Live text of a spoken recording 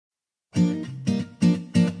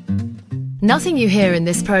Nothing you hear in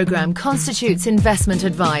this program constitutes investment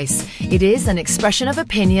advice. It is an expression of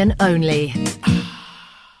opinion only.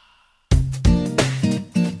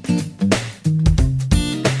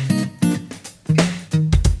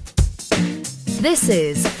 This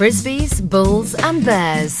is Frisbees, Bulls and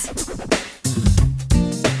Bears.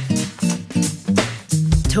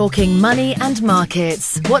 Talking money and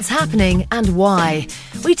markets, what's happening and why.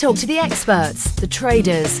 We talk to the experts, the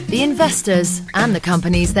traders, the investors and the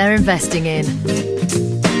companies they're investing in.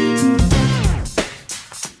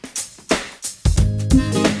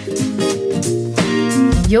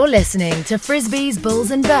 You're listening to Frisbees,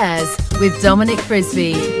 Bulls and Bears with Dominic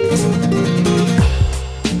Frisby.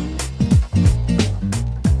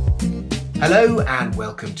 Hello and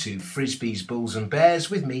welcome to Frisbees, Bulls and Bears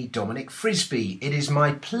with me, Dominic Frisby. It is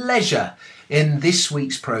my pleasure in this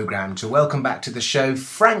week's programme to welcome back to the show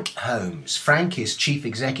Frank Holmes. Frank is Chief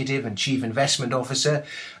Executive and Chief Investment Officer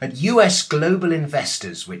at US Global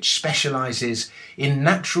Investors, which specialises in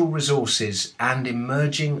natural resources and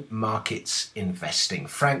emerging markets investing.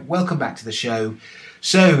 Frank, welcome back to the show.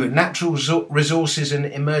 So, natural resources and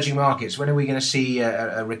emerging markets, when are we going to see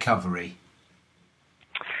a recovery?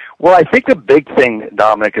 Well, I think the big thing,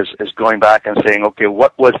 Dominic, is going back and saying, okay,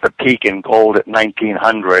 what was the peak in gold at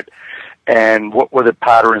 1900, and what were the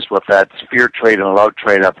patterns with that fear trade and love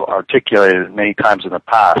trade I've articulated many times in the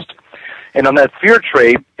past. And on that fear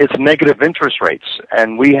trade, it's negative interest rates,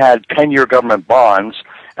 and we had 10-year government bonds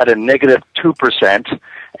at a negative 2%,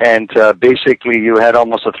 and basically you had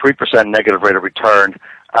almost a 3% negative rate of return.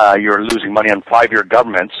 You're losing money on 5-year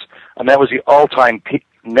governments, and that was the all-time peak.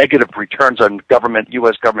 Negative returns on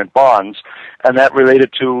U.S. government bonds, and that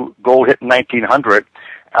related to gold hit 1900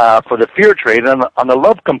 for the fear trade. And on the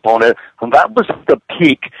love component, that was the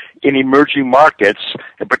peak in emerging markets,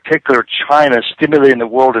 in particular China, stimulating the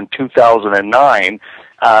world in 2009.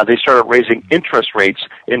 They started raising interest rates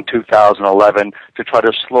in 2011 to try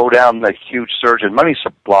to slow down the huge surge in money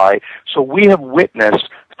supply. So we have witnessed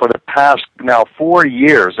for the past now 4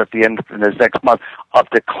 years at the end of this next month of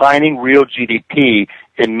declining real GDP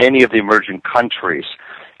in many of the emerging countries.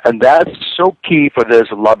 And that's so key for this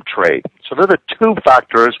love trade. So they're the two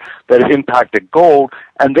factors that have impacted gold,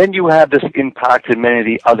 and then you have this impact in many of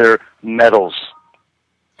the other metals.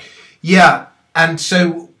 Yeah, and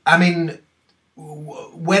so, I mean,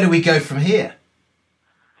 where do we go from here?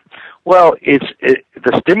 Well,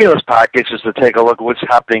 the stimulus package is to take a look at what's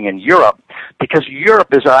happening in Europe, because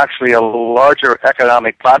Europe is actually a larger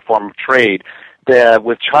economic platform of trade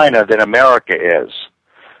with China than America is.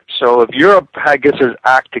 So if Europe gets its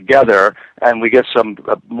act together and we get some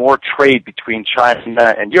more trade between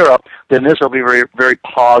China and Europe, then this will be very, very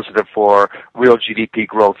positive for real GDP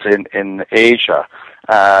growth in Asia.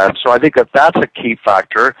 So I think that's a key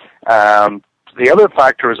factor. The other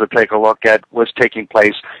factor is to take a look at what's taking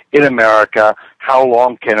place in America. How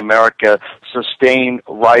long can America sustain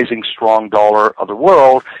rising strong dollar of the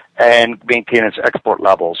world and maintain its export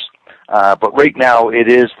levels? But right now, it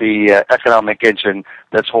is the economic engine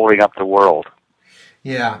that's holding up the world.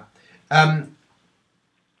 Yeah. A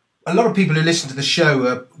lot of people who listen to the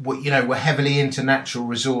show were heavily into natural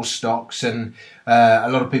resource stocks, and a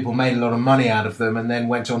lot of people made a lot of money out of them and then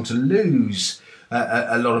went on to lose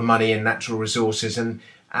a lot of money in natural resources. And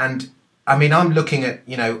I mean, I'm looking at,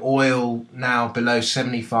 oil now below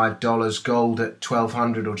 $75, gold at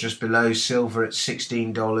 $1,200 or just below, silver at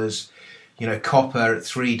 $16, copper at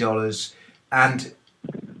 $3. And,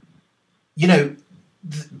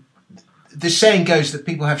 the saying goes that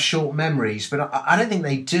people have short memories, but I don't think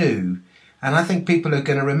they do. And I think people are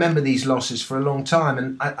going to remember these losses for a long time.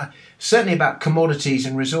 And I certainly about commodities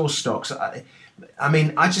and resource stocks, I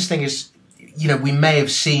just think it's, we may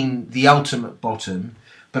have seen the ultimate bottom,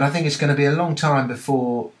 but I think it's going to be a long time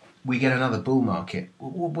before we get another bull market.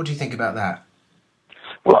 What do you think about that?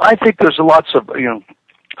 Well, I think there's lots of,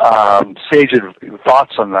 sage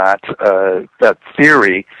thoughts on that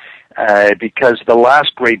theory, because the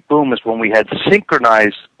last great boom is when we had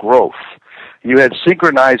synchronized growth. You had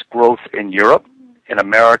synchronized growth in Europe, in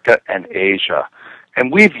America, and Asia.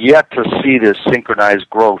 And we've yet to see this synchronized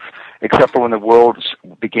growth, except for when the world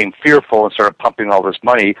became fearful and started pumping all this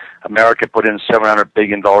money. America put in $700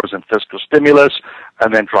 billion in fiscal stimulus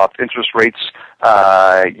and then dropped interest rates.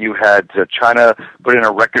 You had China put in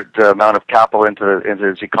a record amount of capital into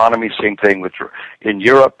its economy, same thing in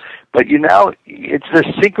Europe. But it's this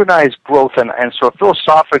synchronized growth, and so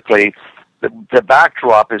philosophically, the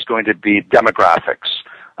backdrop is going to be demographics.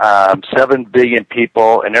 7 billion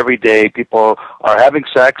people, and every day people are having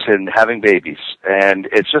sex and having babies. And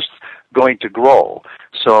it's just going to grow.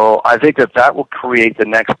 So I think that will create the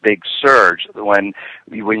next big surge when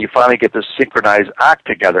you finally get this synchronized act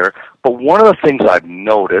together. But one of the things I've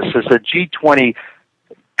noticed is that G20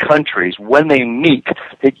 countries, when they meet,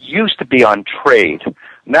 it used to be on trade.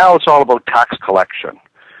 Now it's all about tax collection.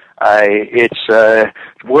 It's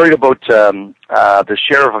worried about the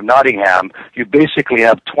Sheriff of Nottingham. You basically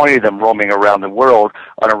have 20 of them roaming around the world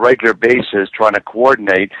on a regular basis trying to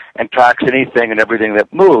coordinate and tax anything and everything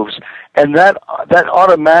that moves. And that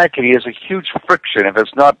automatically is a huge friction if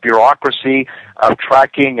it's not bureaucracy of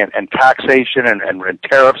tracking and taxation and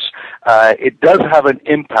tariffs. It does have an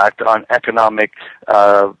impact on economic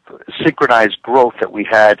synchronized growth that we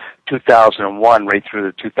had 2001 right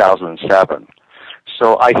through to 2007.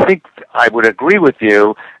 So I think I would agree with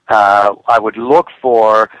you. I would look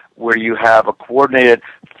for where you have a coordinated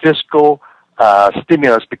fiscal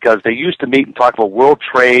stimulus, because they used to meet and talk about world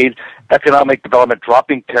trade, economic development,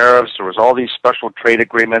 dropping tariffs. There was all these special trade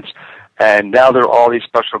agreements, and now there are all these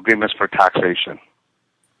special agreements for taxation.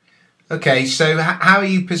 Okay, so how are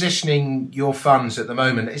you positioning your funds at the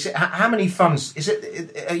moment? Is it how many funds? Is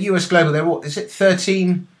it at US Global? Is it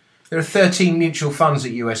 13? There are 13 mutual funds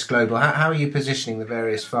at US Global. How are you positioning the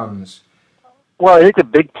various funds? Well, I think the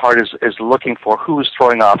big part is looking for who's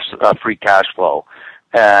throwing off free cash flow.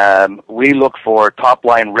 We look for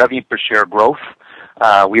top-line revenue per share growth.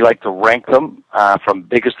 We like to rank them from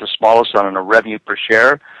biggest to smallest on a revenue per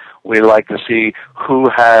share. We like to see who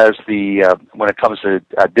has the, when it comes to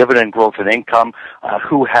dividend growth and income,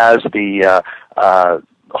 who has the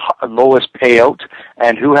lowest payout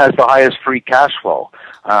and who has the highest free cash flow.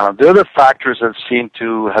 The other factors that seem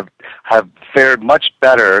to have fared much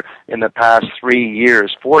better in the past 4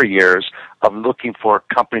 years of looking for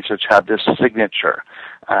companies which have this signature.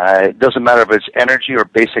 It doesn't matter if it's energy or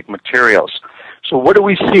basic materials. So what do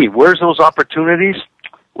we see? Where's those opportunities?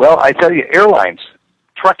 Well, I tell you, airlines,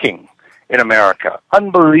 trucking in America,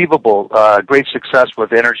 unbelievable, great success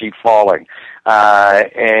with energy falling.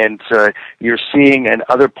 And you're seeing in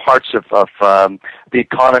other parts of the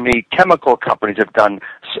economy, chemical companies have done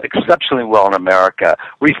exceptionally well in America.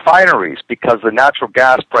 Refineries, because the natural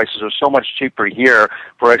gas prices are so much cheaper here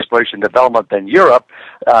for exploration and development than Europe,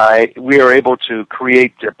 we are able to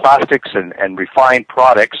create plastics and refined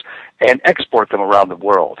products and export them around the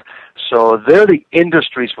world. So they're the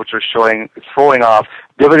industries which are throwing off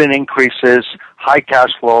dividend increases, high cash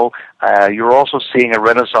flow. You're also seeing a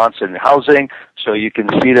renaissance in housing, so you can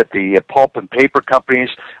see that the pulp and paper companies,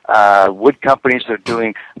 wood companies are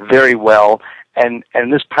doing very well. And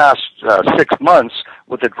this past 6 months,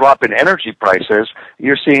 with the drop in energy prices,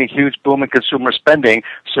 you're seeing a huge boom in consumer spending,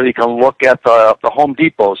 so you can look at the Home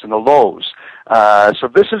Depots and the Lowe's. So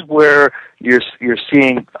this is where you're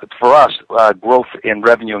seeing, for us, growth in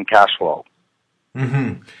revenue and cash flow.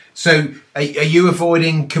 Mm-hmm. So are you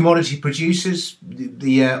avoiding commodity producers,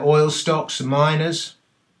 the oil stocks, the miners?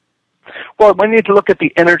 Well, we need to look at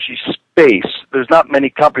the energy space. There's not many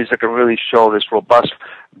companies that can really show this robust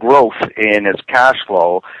growth in its cash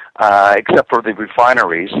flow, except for the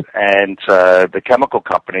refineries and the chemical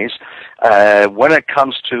companies. When it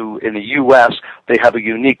comes to, in the U.S., they have a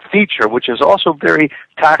unique feature, which is also very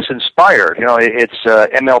tax-inspired. You know, it's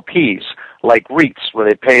MLPs, like REITs, where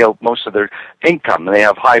they pay out most of their income, and they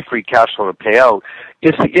have high free cash flow to pay out.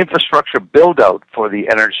 It's the infrastructure build-out for the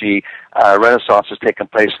energy renaissance has taken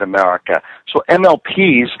place in America. So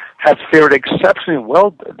MLPs have fared exceptionally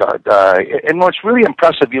well. And what's really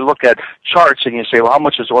impressive, you look at charts and you say, well, how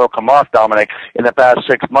much has oil come off, Dominic, in the past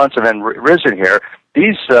 6 months and then risen here?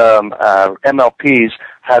 These MLPs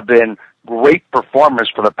have been great performers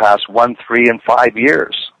for the past 1, 3, and 5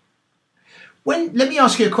 years. Let me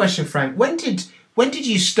ask you a question, Frank. When did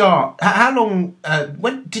you start? How long?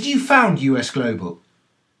 When did you found US Global?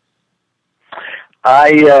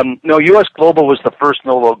 No, US Global was the first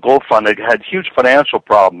Nova Gold Fund. It had huge financial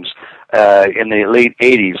problems in the late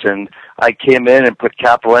 80s, and I came in and put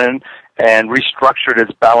capital in and restructured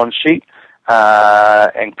its balance sheet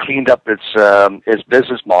and cleaned up its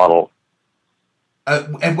business model.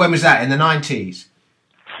 And when was that? In the 90s?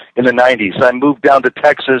 In the 90s. I moved down to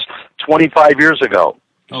Texas 25 years ago.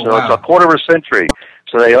 Oh, so wow. It's a quarter of a century.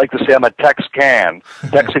 So they like to say I'm a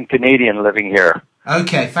Texan Canadian living here.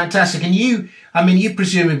 Okay, fantastic. And you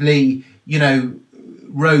presumably,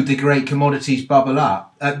 rode the great commodities bubble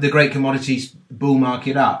up, the great commodities bull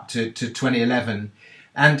market up to 2011.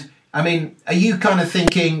 And, I mean, are you kind of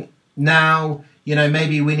thinking now,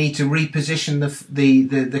 maybe we need to reposition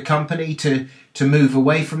the company to move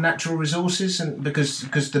away from natural resources, and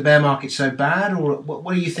because the bear market's so bad, or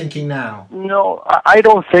what are you thinking now? No, I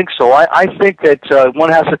don't think so. I think that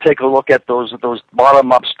one has to take a look at those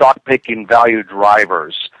bottom-up stock-picking value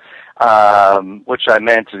drivers, which I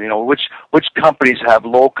meant, which companies have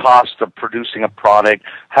low cost of producing a product,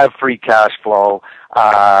 have free cash flow,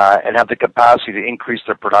 and have the capacity to increase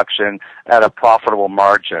their production at a profitable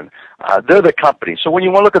margin. They're the companies. So when you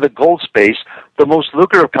want to look at the gold space, the most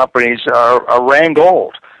lucrative companies are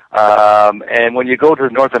Randgold. And when you go to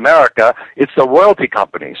North America, it's the royalty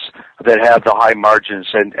companies that have the high margins,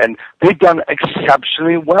 and they've done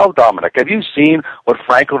exceptionally well, Dominic. Have you seen what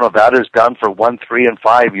Franco-Nevada has done for 1, 3, and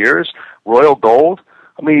 5 years? Royal Gold?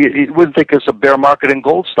 I mean, you wouldn't think it's a bear market in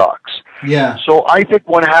gold stocks. Yeah. So I think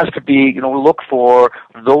one has to be, look for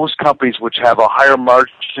those companies which have a higher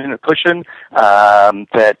margin cushion,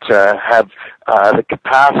 that have the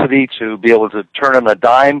capacity to be able to turn on a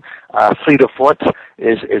dime, fleet of foot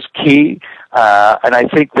is key. And I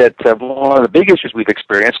think that one of the big issues we've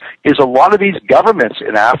experienced is a lot of these governments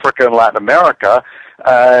in Africa and Latin America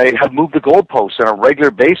have moved the goalposts on a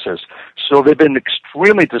regular basis. So they've been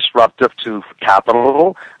extremely disruptive to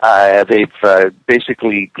capital. They've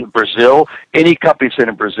basically, Brazil, any company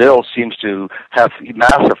in Brazil seems to have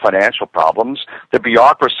massive financial problems. The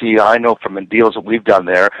bureaucracy, I know from the deals that we've done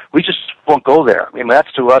there, we just won't go there. I mean,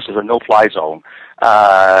 that's to us is a no-fly zone.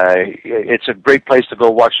 It's a great place to go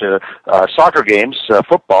watch soccer games,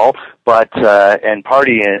 football, but and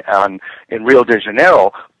party in Rio de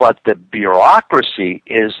Janeiro. But the bureaucracy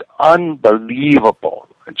is unbelievable,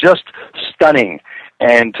 just stunning.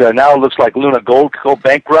 And now it looks like Luna Gold go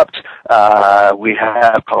bankrupt. We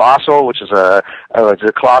have Colossal, which is a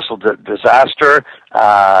colossal disaster.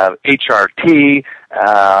 HRT,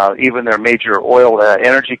 even their major oil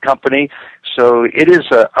energy company. So it is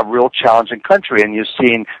a real challenging country, and you've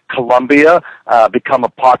seen Colombia become a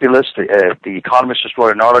populist. The Economist just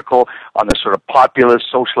wrote an article on the sort of populist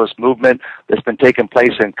socialist movement that's been taking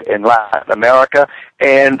place in Latin America,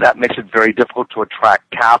 and that makes it very difficult to attract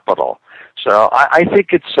capital. So I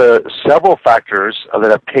think it's several factors that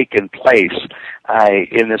have taken place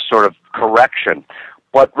in this sort of correction.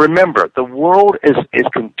 But remember, the world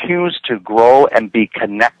continues to grow and be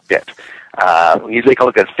connected. You take a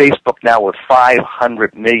look at Facebook now with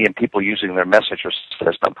 500 million people using their messenger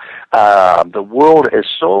system. The world is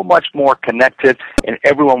so much more connected, and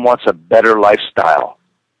everyone wants a better lifestyle.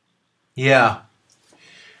 Yeah,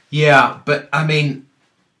 but I mean,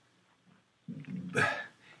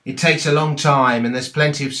 it takes a long time, and there's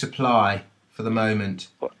plenty of supply for the moment.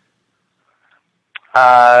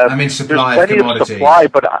 Supply of commodities. Of supply,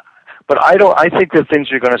 but I think that things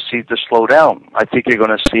you're going to see to slow down. I think you're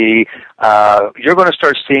going to see, you're going to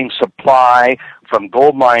start seeing supply from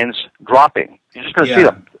gold mines dropping. You're just going to see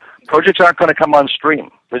them. Projects aren't going to come on stream.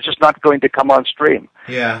 They're just not going to come on stream.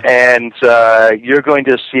 Yeah. And you're going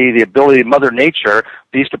to see the ability of Mother Nature.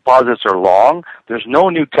 These deposits are long. There's no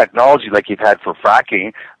new technology like you've had for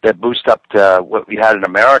fracking that boosts up to what we had in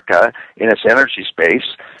America in its energy space.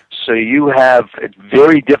 So you have, it's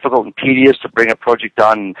very difficult and tedious to bring a project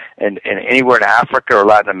on in anywhere in Africa or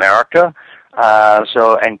Latin America.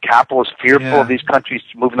 And capital is fearful of these countries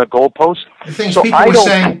moving the goalposts. The thing is,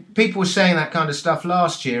 people were saying that kind of stuff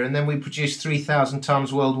last year, and then we produced 3,000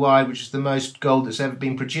 tons worldwide, which is the most gold that's ever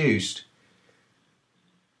been produced.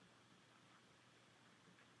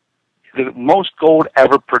 The most gold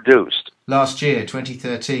ever produced. Last year,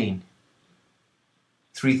 2013.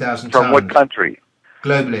 3,000 tons. From what country?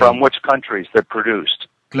 Globally. From which countries that produced?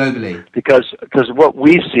 Globally. Because what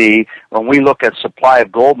we see when we look at supply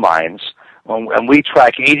of gold mines, and we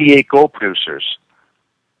track 88 gold producers,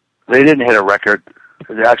 they didn't hit a record.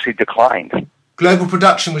 They actually declined. Global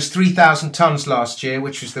production was 3,000 tons last year,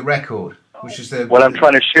 which was the record. What I'm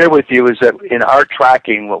trying to share with you is that in our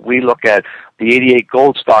tracking, what we look at the 88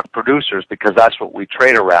 gold stock producers, because that's what we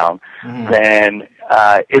trade around, then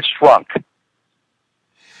it shrunk.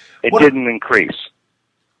 It didn't increase.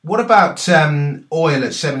 What about oil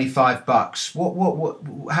at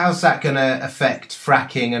 $75? How's that going to affect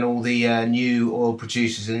fracking and all the new oil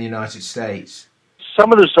producers in the United States?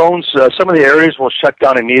 Some of the zones, some of the areas will shut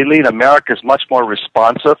down immediately, and America is much more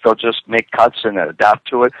responsive. They'll just make cuts and adapt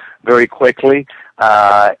to it very quickly.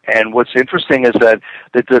 And what's interesting is that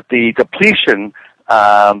the depletion,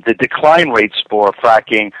 the decline rates for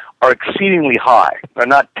fracking are exceedingly high. They're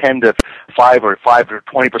not 10 to 5 or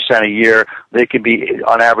 20% a year. They can be,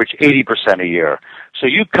 on average, 80% a year. So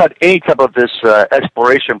you cut any type of this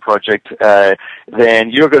exploration project,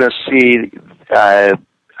 then you're going to see,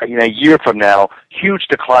 in a year from now, huge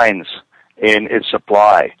declines in its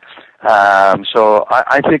supply. So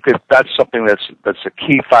I think that that's something that's a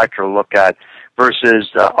key factor to look at versus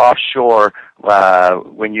offshore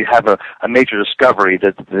when you have a major discovery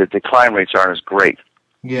that the decline rates aren't as great.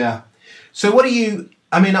 Yeah. So what do you?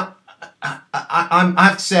 I mean, I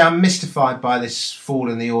have to say I'm mystified by this fall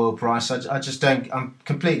in the oil price. I just don't. I'm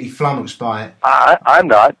completely flummoxed by it. I'm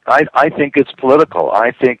not. I think it's political.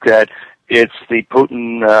 I think that it's the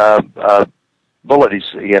Putin bullet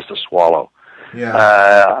he has to swallow. Yeah.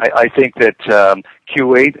 I think that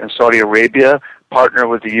Kuwait and Saudi Arabia partner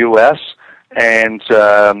with the U.S. and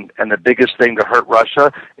the biggest thing to hurt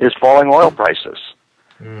Russia is falling oil prices.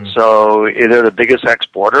 So they're the biggest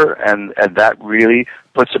exporter, and that really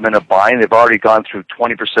puts them in a bind. They've already gone through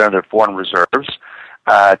 20% of their foreign reserves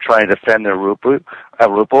trying to defend their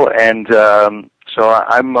ruble, and so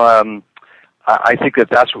I think that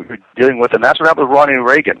that's what we're dealing with, and that's what happened with Ronald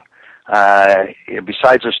Reagan.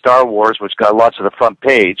 Besides the Star Wars, which got lots of the front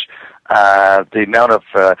page, the amount of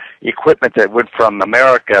equipment that went from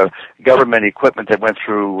America, government equipment that went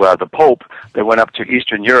through the Pope, that went up to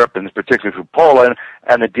Eastern Europe, and particularly through Poland,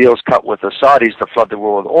 and the deals cut with the Saudis to flood the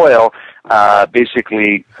world with oil,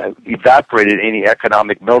 basically evaporated any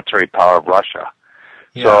economic military power of Russia.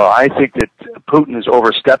 Yeah. So I think that Putin has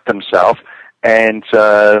overstepped himself, and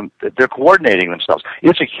they're coordinating themselves.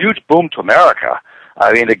 It's a huge boom to America.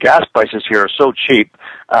 I mean, the gas prices here are so cheap,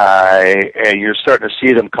 and you're starting to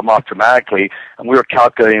see them come off dramatically. And we were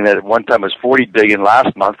calculating that at one time it was $40 billion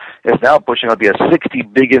last month. It's now pushing out to be a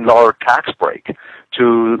 $60 billion tax break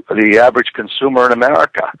to the average consumer in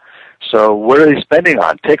America. So what are they spending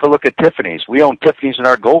on? Take a look at Tiffany's. We own Tiffany's in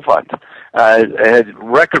our Gold Fund. It had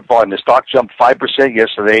record volume. The stock jumped 5%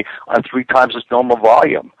 yesterday on 3 times its normal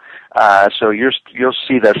volume. So you'll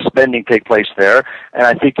see that spending take place there, and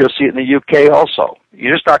I think you'll see it in the UK also.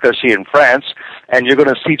 You're just not going to see it in France, and you're going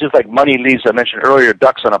to see, just like money leaves, I mentioned earlier,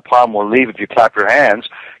 ducks on a pond will leave if you clap your hands.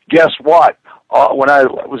 Guess what? When I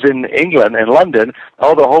was in England, in London,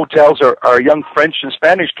 all the hotels are young French and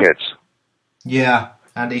Spanish kids. Yeah,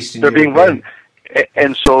 and Eastern They're being run.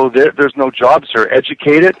 And so there's no jobs. They're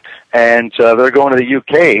educated, and they're going to the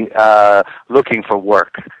UK looking for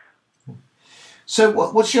work. So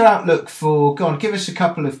what's your outlook for, go on, give us a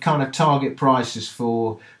couple of kind of target prices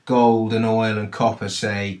for gold and oil and copper,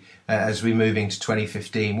 say, as we move into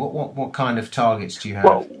 2015. What kind of targets do you have?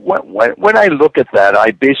 Well, when I look at that,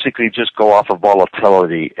 I basically just go off of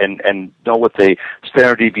volatility and know what the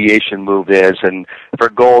standard deviation move is. And for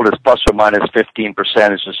gold, it's plus or minus 15%.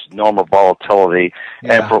 It's just normal volatility.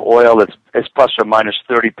 Yeah. And for oil, it's plus or minus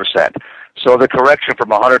 30%. So the correction from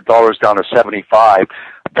 $100 down to 75,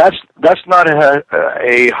 that's not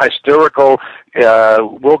a hysterical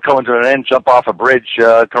we'll come to an end, jump off a bridge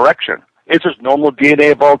correction. It's just normal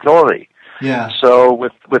DNA volatility. Yeah. So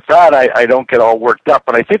with that, I don't get all worked up.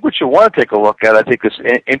 But I think what you want to take a look at, I think is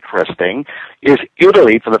interesting, is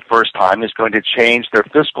Italy for the first time is going to change their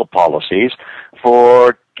fiscal policies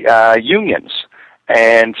for unions.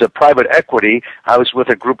 And private equity, I was with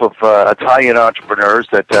a group of Italian entrepreneurs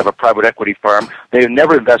that have a private equity firm. They've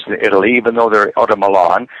never invested in Italy, even though they're out of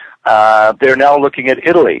Milan. They're now looking at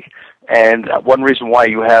Italy. And one reason why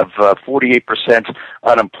you have 48%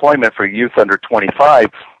 unemployment for youth under 25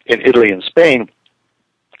 in Italy and Spain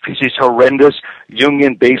is these horrendous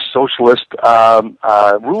union-based socialist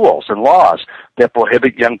rules and laws that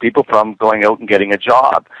prohibit young people from going out and getting a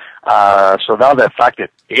job. So now the fact that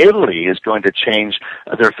Italy is going to change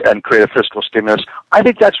and create a fiscal stimulus, I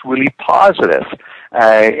think that's really positive.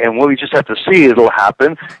 And what we just have to see it'll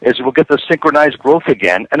happen is we'll get the synchronized growth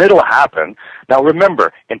again, and it'll happen. Now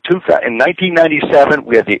remember, in 1997,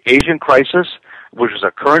 we had the Asian crisis, which was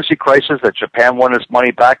a currency crisis that Japan wanted its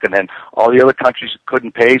money back, and then all the other countries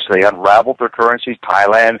couldn't pay, so they unraveled their currencies,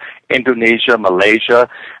 Thailand, Indonesia, Malaysia,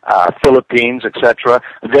 Philippines, etc.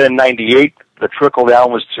 And then in 98, the trickle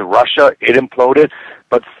down was to Russia. It imploded.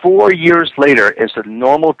 But 4 years later, it's a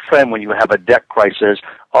normal trend when you have a debt crisis.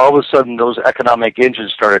 All of a sudden, those economic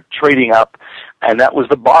engines started trading up, and that was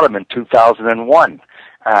the bottom in 2001.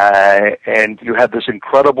 And you had this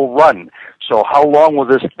incredible run. So how long will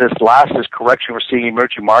this last, this correction we're seeing in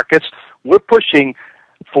emerging markets? We're pushing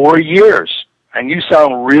 4 years, and you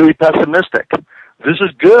sound really pessimistic. This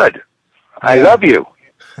is good. I love you.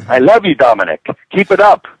 I love you, Dominic. Keep it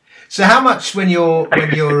up. So how much when you're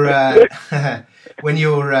when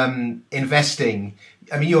you're investing,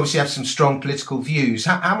 I mean, you obviously have some strong political views.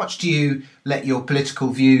 How much do you let your political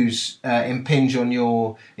views impinge on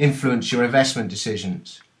influence your investment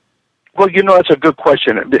decisions? Well, that's a good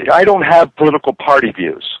question. I don't have political party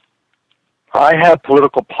views. I have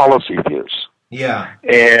political policy views. Yeah.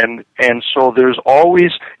 And so there's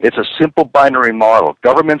always, it's a simple binary model.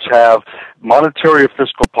 Governments have monetary or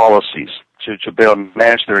fiscal policies to be able to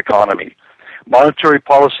manage their economy. Monetary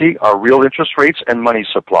policy are real interest rates and money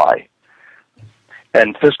supply.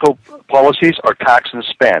 And fiscal policies are tax and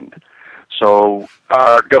spend. So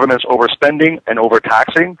are governments overspending and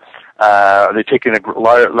overtaxing? Are they taking a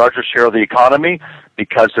larger share of the economy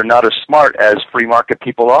because they're not as smart as free market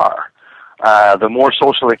people are? The more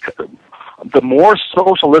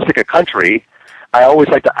socialistic a country, I always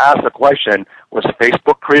like to ask the question, was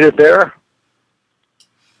Facebook created there?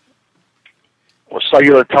 Was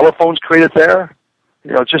cellular telephones created there?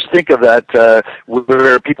 You know, just think of that,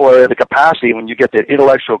 where people are at the capacity, when you get the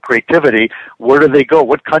intellectual creativity, where do they go?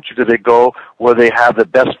 What country do they go where they have the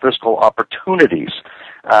best fiscal opportunities?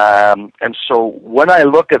 And so when I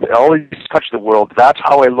look at all these countries of the world, that's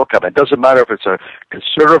how I look at it. It doesn't matter if it's a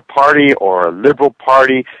conservative party or a liberal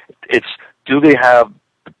party. It's, do they have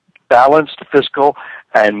balanced fiscal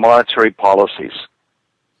and monetary policies?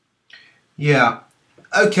 Yeah.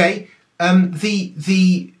 Okay.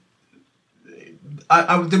 The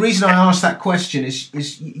reason I asked that question is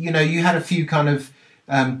you know, you had a few kind of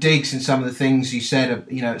digs in some of the things you said,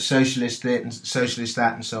 you know, socialist this and socialist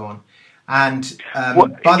that and so on. And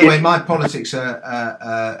by the way, my politics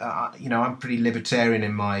are you know, I'm pretty libertarian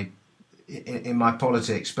in my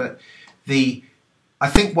politics, but I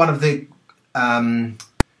think one of the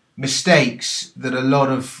mistakes that a lot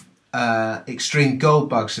of extreme gold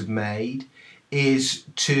bugs have made is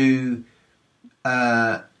to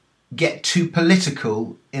get too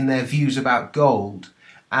political in their views about gold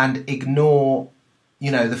and ignore, you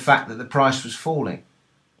know, the fact that the price was falling.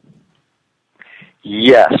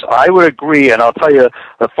 Yes, I would agree, and I'll tell you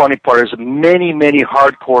the funny part is many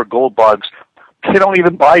hardcore gold bugs, they don't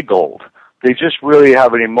even buy gold. They just really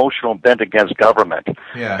have an emotional bent against government,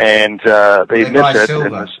 and they miss it.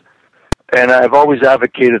 Silver. And I've always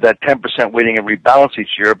advocated that 10% weighting and rebalance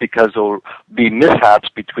each year because there will be mishaps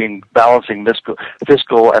between balancing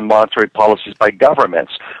fiscal and monetary policies by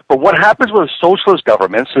governments. But what happens with socialist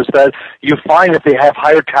governments is that you find that they have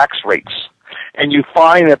higher tax rates. And you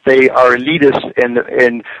find that they are elitist in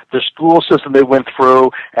the school system they went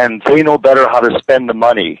through, and they know better how to spend the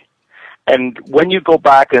money. And when you go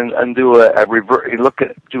back and do a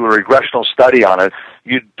regressional study on it,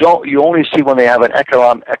 you only see when they have an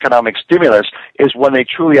economic stimulus is when they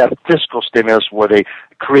truly have fiscal stimulus, where they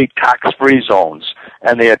create tax-free zones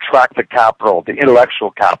and they attract the capital, the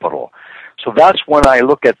intellectual capital. So that's when I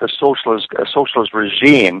look at the socialist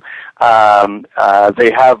regime.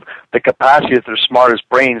 They have the capacity, if they're smart as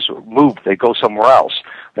brains, move. They go somewhere else.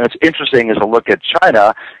 And it's interesting is to look at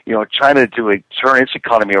China. You know, China to turn its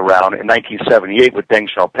economy around in 1978 with Deng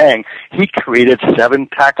Xiaoping. He created 7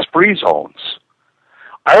 tax-free zones.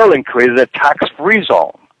 Ireland created a tax-free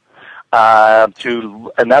zone.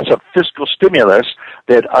 And that's a fiscal stimulus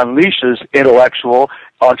that unleashes intellectual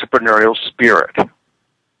entrepreneurial spirit.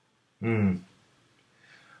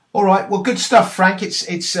 All right. Well, good stuff, Frank. It's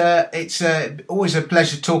always a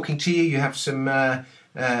pleasure talking to you. You have some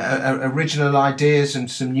original ideas and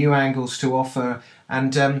some new angles to offer.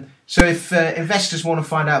 And so if investors want to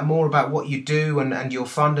find out more about what you do and your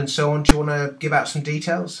fund and so on, do you want to give out some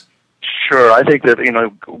details? Sure. I think that, you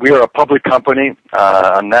know, we are a public company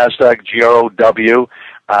on NASDAQ, GROW.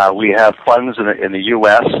 We have funds in the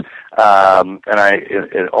U.S.,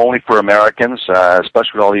 and only for Americans,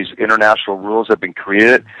 especially with all these international rules that have been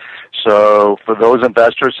created. So for those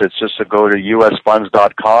investors, it's just to go to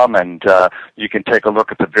usfunds.com, and you can take a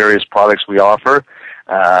look at the various products we offer.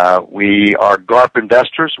 We are GARP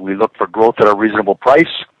investors. We look for growth at a reasonable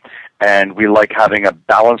price, and we like having a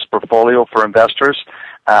balanced portfolio for investors.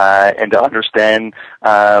 And to understand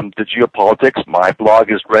the geopolitics. My blog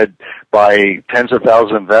is read by tens of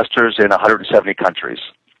thousands of investors in 170 countries.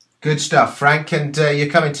 Good stuff, Frank. And you're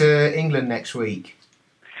coming to England next week.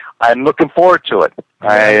 I'm looking forward to it.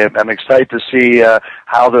 Yeah. I'm excited to see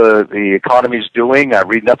how the economy's doing. I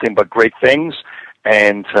read nothing but great things,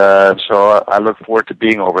 and so I look forward to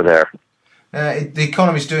being over there. The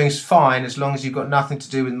economy's doing fine as long as you've got nothing to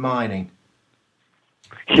do with mining.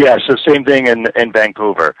 Yeah, so same thing in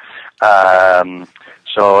Vancouver.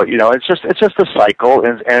 So, you know, it's just a cycle,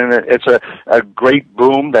 and it's a great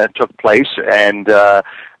boom that took place, and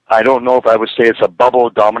I don't know if I would say it's a bubble,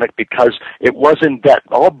 Dominic, because it wasn't debt.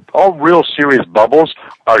 All real serious bubbles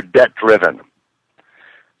are debt driven.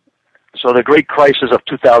 So the great crisis of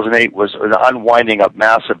 2008 was an unwinding of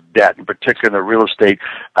massive debt, in particular in the real estate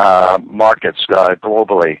markets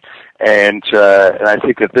globally. And I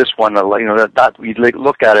think that this one, that we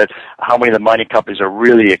look at it, how many of the mining companies are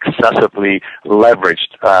really excessively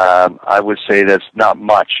leveraged. I would say that's not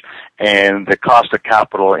much, and the cost of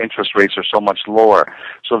capital, interest rates are so much lower.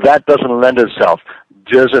 So that doesn't lend itself.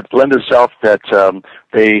 Does it lend itself that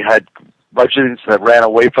they had budgets that ran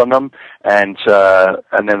away from them, and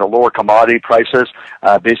then the lower commodity prices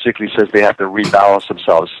basically says they have to rebalance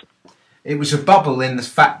themselves? It was a bubble in the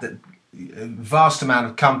fact that a vast amount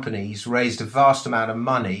of companies raised a vast amount of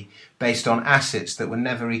money based on assets that were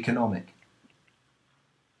never economic.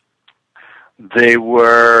 They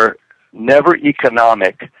were never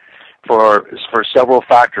economic for several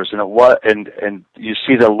factors, and you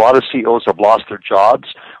see that a lot of CEOs have lost their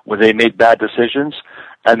jobs where they made bad decisions,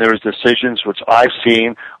 and there's decisions which I've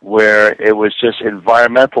seen where it was just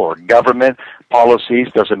environmental or government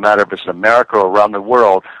policies, doesn't matter if it's in America or around the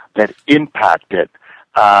world, that impacted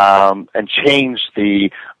and change the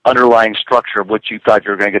underlying structure of what you thought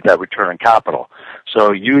you were going to get that return on capital.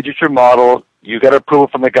 So you did your model, you got approval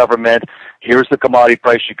from the government, here's the commodity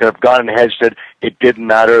price, you could have gone and hedged it, it didn't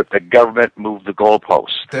matter, the government moved the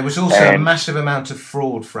goalposts. There was also a massive amount of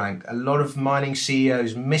fraud, Frank. A lot of mining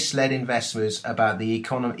CEOs misled investors about the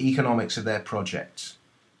economics of their projects.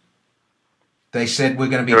 They said we're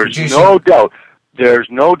going to be producing... There's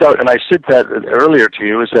no doubt, and I said that earlier to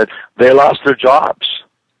you, is that they lost their jobs.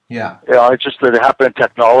 Yeah. It's just that it happened in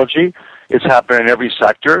technology. It's happened in every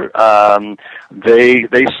sector. They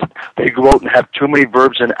go out and have too many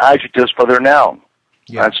verbs and adjectives for their noun.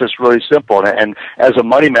 Yeah. That's just really simple. And as a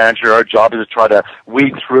money manager, our job is to try to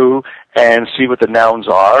weed through and see what the nouns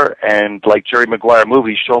are. And like Jerry Maguire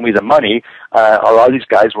movie, Show Me the Money, a lot of these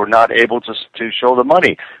guys were not able to show the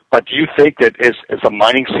money. But do you think that it's a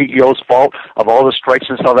mining CEO's fault of all the strikes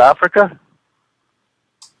in South Africa?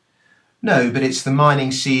 No, but it's the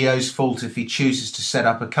mining CEO's fault if he chooses to set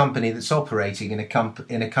up a company that's operating in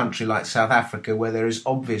a country like South Africa, where there is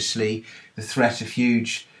obviously the threat of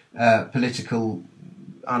huge political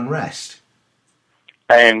unrest.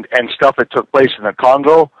 And stuff that took place in the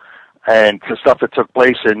Congo, and the stuff that took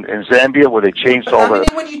place in Zambia, where they changed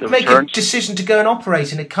when you make a decision to go and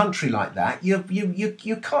operate in a country like that, you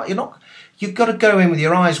can't. You've got to go in with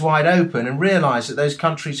your eyes wide open and realise that those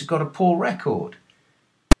countries have got a poor record.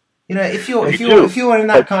 You know, if you're in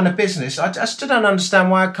that kind of business, I still don't understand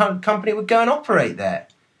why a company would go and operate there.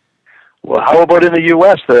 Well, how about in the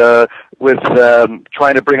U.S. With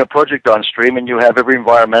trying to bring a project on stream, and you have every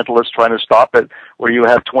environmentalist trying to stop it, where you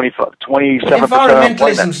have 27%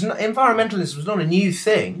 Environmentalism is not a new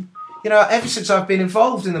thing. You know, ever since I've been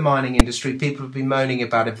involved in the mining industry, people have been moaning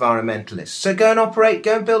about environmentalists. So go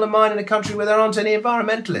and build a mine in a country where there aren't any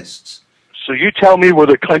environmentalists. So you tell me where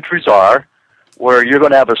the countries are where you're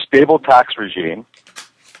going to have a stable tax regime,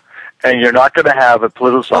 and you're not going to have it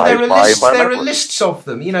politicized by environmentalists. There are lists of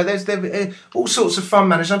them. You know, there's all sorts of fund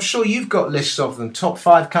managers. I'm sure you've got lists of them. Top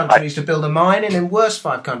 5 countries to build a mine in, and worst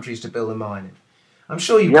 5 countries to build a mine in. I'm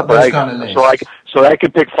sure you've got those kind of lists. So I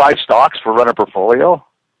can pick 5 stocks for run a portfolio?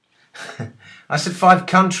 I said 5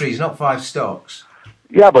 countries, not 5 stocks.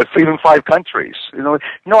 Yeah, but even 5 countries.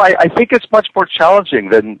 I think it's much more challenging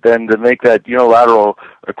than to make that unilateral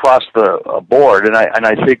across the board. And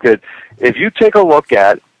I think that if you take a look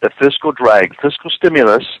at the fiscal drag, fiscal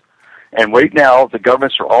stimulus, and right now the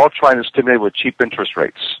governments are all trying to stimulate with cheap interest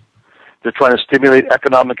rates. They're trying to stimulate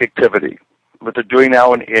economic activity, what they're doing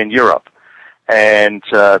now in Europe. And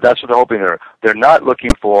that's what they're hoping. They're not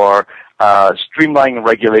looking for streamlining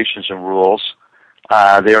regulations and rules.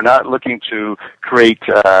 They are not looking to create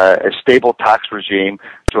a stable tax regime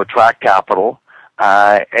to attract capital.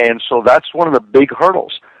 And so that's one of the big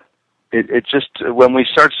hurdles. It just, when we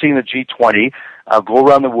start seeing the G20 go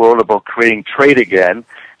around the world about creating trade again,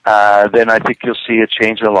 then I think you'll see a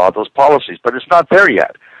change in a lot of those policies. But it's not there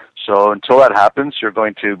yet. So until that happens, you're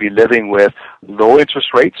going to be living with low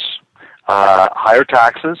interest rates, higher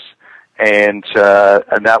taxes, and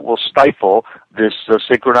that will stifle this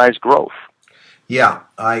synchronized growth. Yeah,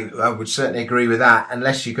 I would certainly agree with that,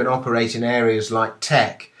 unless you can operate in areas like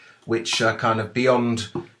tech, which are kind of beyond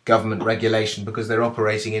government regulation because they're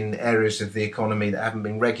operating in areas of the economy that haven't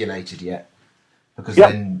been regulated yet. Because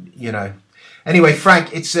then, Anyway,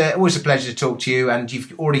 Frank, it's always a pleasure to talk to you, and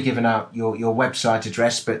you've already given out your website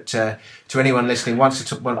address, but to anyone listening, I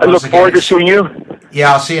look forward to seeing you.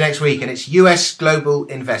 Yeah, I'll see you next week, and it's US Global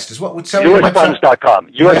Investors. What would tell USfunds.com.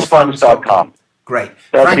 USfunds.com. Great.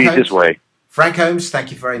 That's the easiest way. Frank Holmes,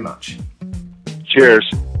 thank you very much. Cheers.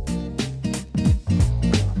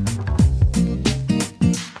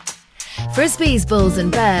 Frisbee's Bulls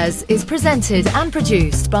and Bears is presented and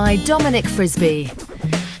produced by Dominic Frisbee.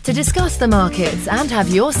 To discuss the markets and have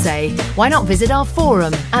your say, why not visit our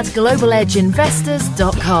forum at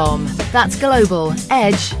globaledgeinvestors.com. That's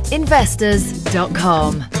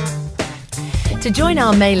globaledgeinvestors.com. To join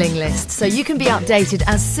our mailing list so you can be updated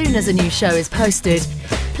as soon as a new show is posted,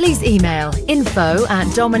 please email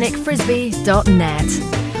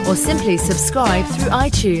info@dominicfrisby.net or simply subscribe through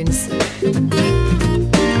iTunes.